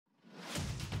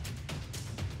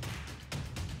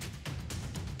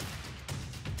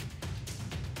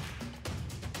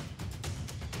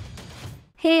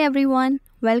Hey everyone,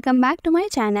 welcome back to my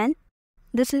channel.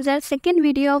 This is our second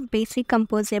video of basic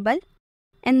composable.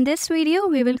 In this video,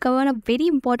 we will cover a very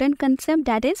important concept,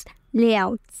 that is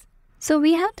layouts. So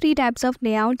we have three types of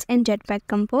layouts in Jetpack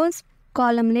Compose: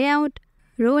 column layout,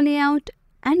 row layout,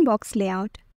 and box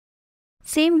layout.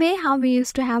 Same way how we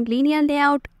used to have linear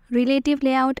layout, relative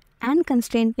layout, and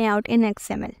constraint layout in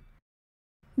XML.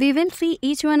 We will see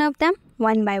each one of them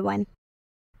one by one.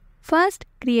 First,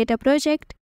 create a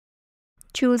project.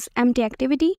 Choose empty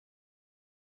activity.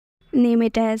 Name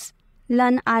it as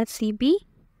learn RCB,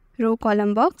 row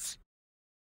column box.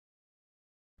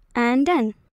 And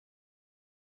done.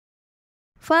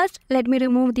 First, let me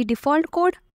remove the default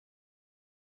code.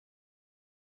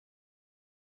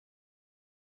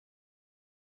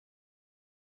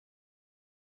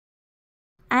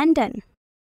 And done.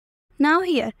 Now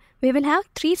here, we will have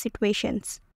three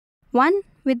situations. One,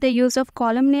 with the use of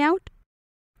column layout.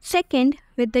 Second,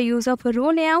 with the use of a row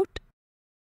layout.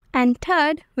 And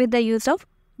third, with the use of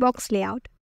box layout.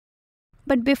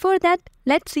 But before that,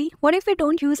 let's see what if we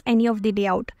don't use any of the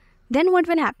layout. Then what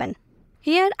will happen?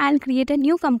 Here I'll create a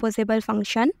new composable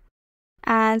function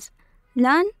as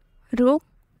learn row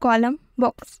column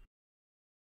box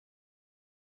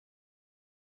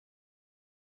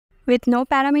with no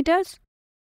parameters.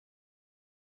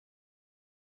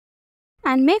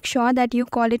 And make sure that you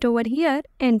call it over here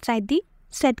inside the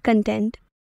set content.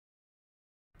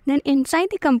 Then inside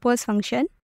the compose function,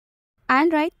 I'll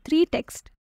write three text: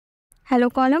 hello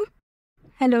column,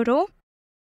 hello row,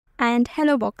 and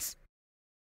hello box.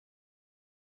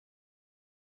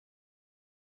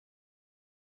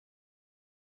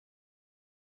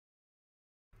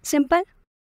 Simple.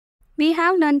 We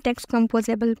have learned text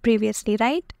composable previously,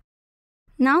 right?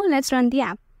 Now let's run the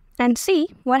app and see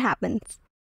what happens.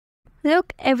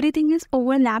 Look, everything is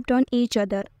overlapped on each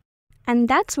other. And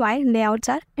that's why layouts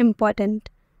are important.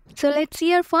 So let's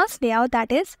see our first layout,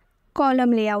 that is column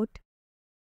layout.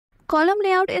 Column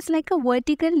layout is like a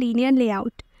vertical linear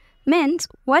layout. Means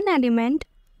one element,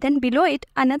 then below it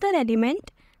another element,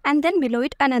 and then below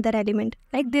it another element,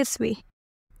 like this way.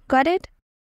 Got it?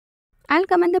 I'll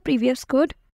comment the previous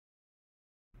code.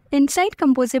 Inside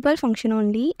composable function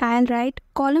only, I'll write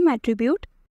column attribute.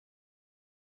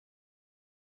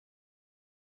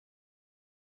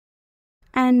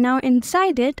 And now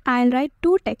inside it, I'll write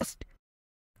two text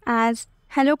as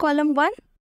hello column 1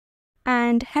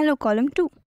 and hello column 2.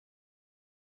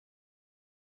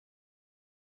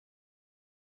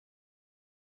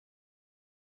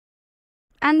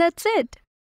 And that's it.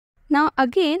 Now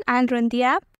again, I'll run the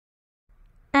app.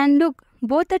 And look,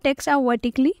 both the texts are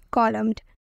vertically columned.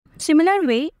 Similar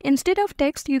way, instead of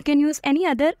text, you can use any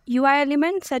other UI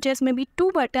element such as maybe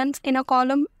two buttons in a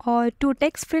column or two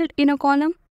text field in a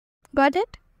column. Got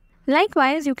it?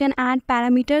 Likewise, you can add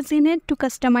parameters in it to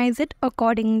customize it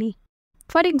accordingly.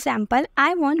 For example,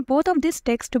 I want both of these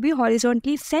text to be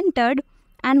horizontally centered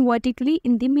and vertically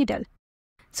in the middle.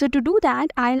 So to do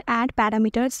that, I'll add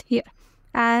parameters here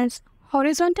as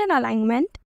horizontal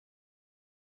alignment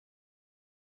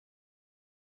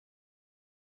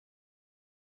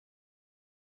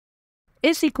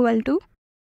is equal to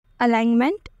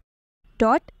alignment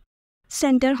dot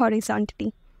center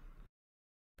horizontally.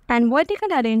 And vertical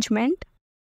arrangement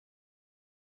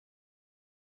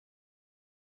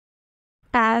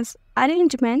as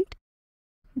arrangement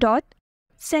dot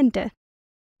center.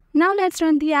 Now let's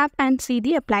run the app and see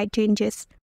the applied changes.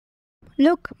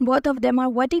 Look, both of them are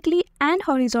vertically and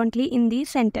horizontally in the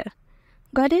center.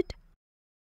 Got it?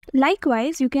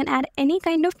 Likewise, you can add any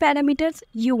kind of parameters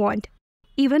you want,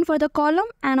 even for the column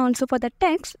and also for the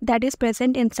text that is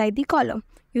present inside the column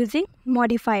using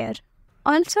modifier.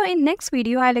 Also in next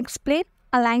video, I'll explain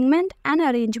alignment and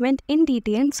arrangement in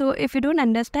detail. So if you don't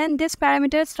understand these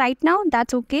parameters right now,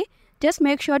 that's okay. Just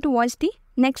make sure to watch the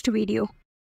next video.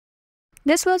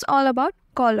 This was all about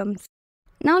columns.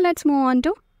 Now let's move on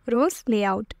to rows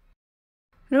layout.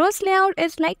 Rows layout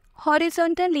is like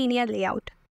horizontal linear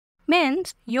layout.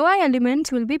 Means UI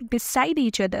elements will be beside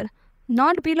each other.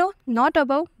 Not below, not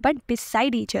above, but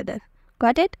beside each other.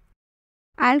 Got it?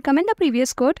 I'll comment the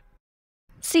previous code.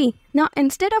 See, now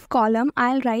instead of column,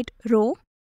 I'll write row.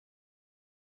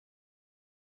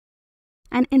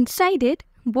 And inside it,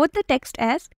 both the text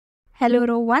as hello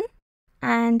row 1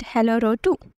 and hello row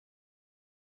 2.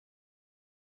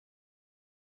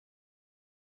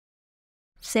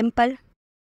 Simple.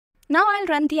 Now I'll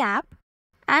run the app.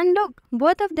 And look,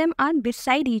 both of them are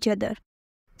beside each other.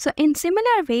 So in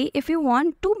similar way, if you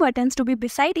want two buttons to be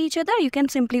beside each other, you can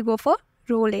simply go for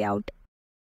row layout.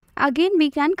 Again, we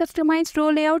can customize row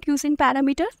layout using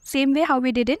parameters, same way how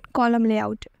we did in column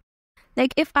layout.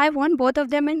 Like if I want both of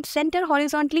them in center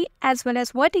horizontally as well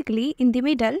as vertically in the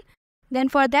middle, then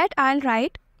for that I'll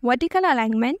write vertical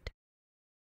alignment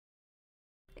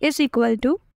is equal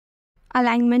to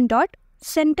alignment dot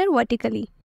center vertically,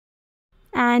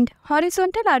 and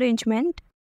horizontal arrangement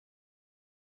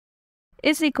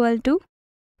is equal to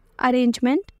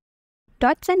arrangement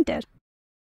dot center.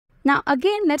 Now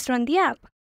again let's run the app,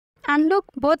 and look,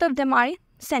 both of them are in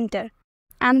center,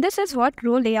 and this is what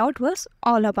row layout was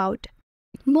all about.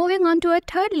 Moving on to a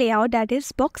third layout, that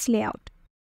is box layout.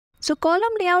 So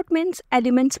column layout means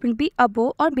elements will be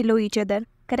above or below each other,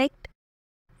 correct?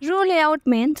 Row layout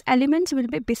means elements will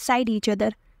be beside each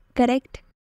other, correct?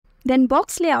 Then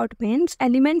box layout means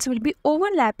elements will be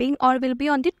overlapping or will be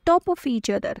on the top of each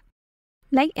other.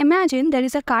 Like imagine there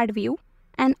is a card view,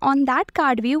 and on that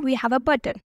card view we have a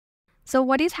button. So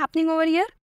what is happening over here?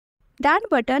 That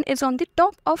button is on the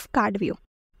top of card view,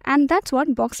 and that's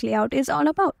what box layout is all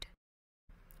about.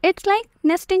 It's like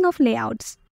nesting of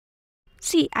layouts.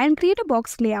 See, I'll create a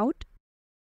box layout.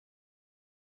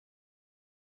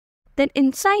 Then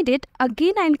inside it,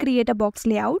 again I'll create a box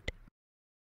layout.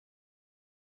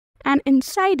 And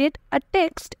inside it, a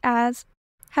text as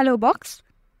hello box.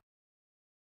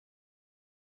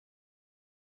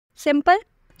 Simple.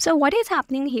 So what is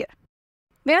happening here?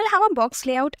 We will have a box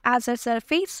layout as a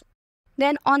surface.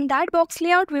 Then on that box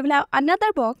layout, we will have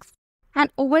another box. And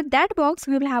over that box,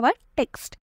 we will have a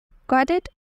text. Got it?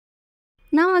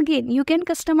 Now again, you can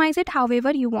customize it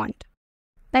however you want.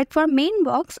 Like for main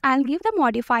box, I'll give the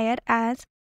modifier as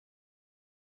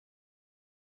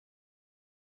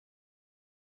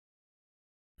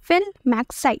fill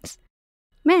max size.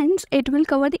 Means it will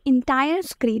cover the entire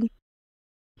screen,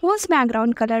 whose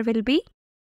background color will be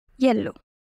yellow.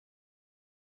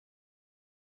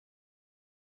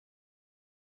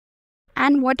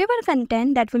 And whatever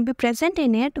content that will be present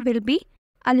in it will be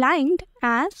aligned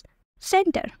as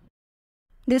center.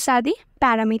 These are the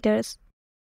parameters.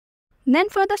 Then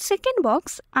for the second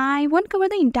box, I won't cover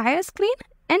the entire screen.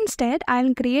 Instead,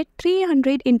 I'll create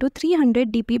 300 into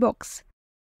 300 dp box.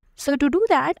 So to do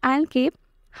that, I'll keep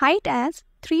height as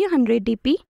 300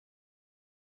 dp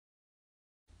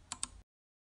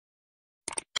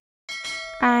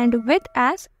and width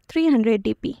as 300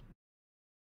 dp.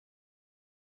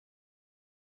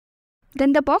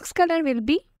 Then the box color will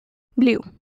be blue.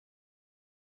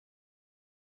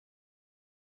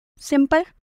 Simple.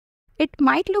 It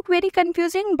might look very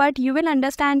confusing, but you will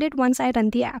understand it once I run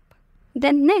the app.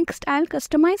 Then next, I'll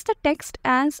customize the text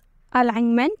as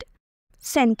alignment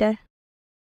center.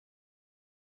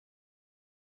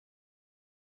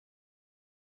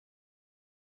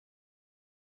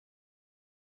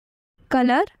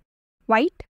 Color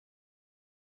white.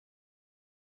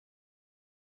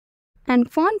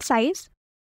 And font size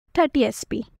 30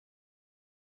 sp.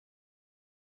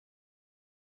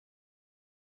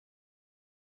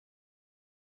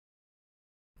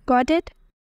 Got it?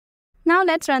 Now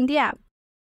let's run the app.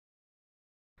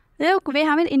 Look, we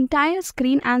have an entire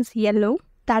screen as yellow,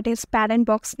 that is parent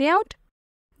box layout.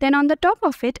 Then on the top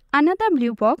of it, another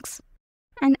blue box.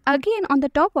 And again on the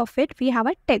top of it, we have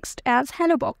a text as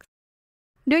hello box.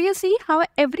 Do you see how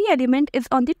every element is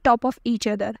on the top of each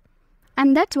other?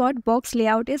 And that's what box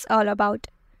layout is all about.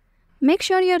 Make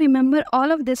sure you remember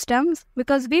all of these terms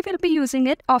because we will be using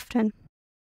it often.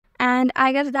 And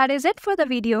I guess that is it for the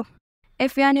video.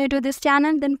 If you are new to this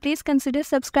channel, then please consider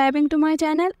subscribing to my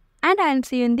channel, and I'll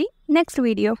see you in the next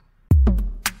video.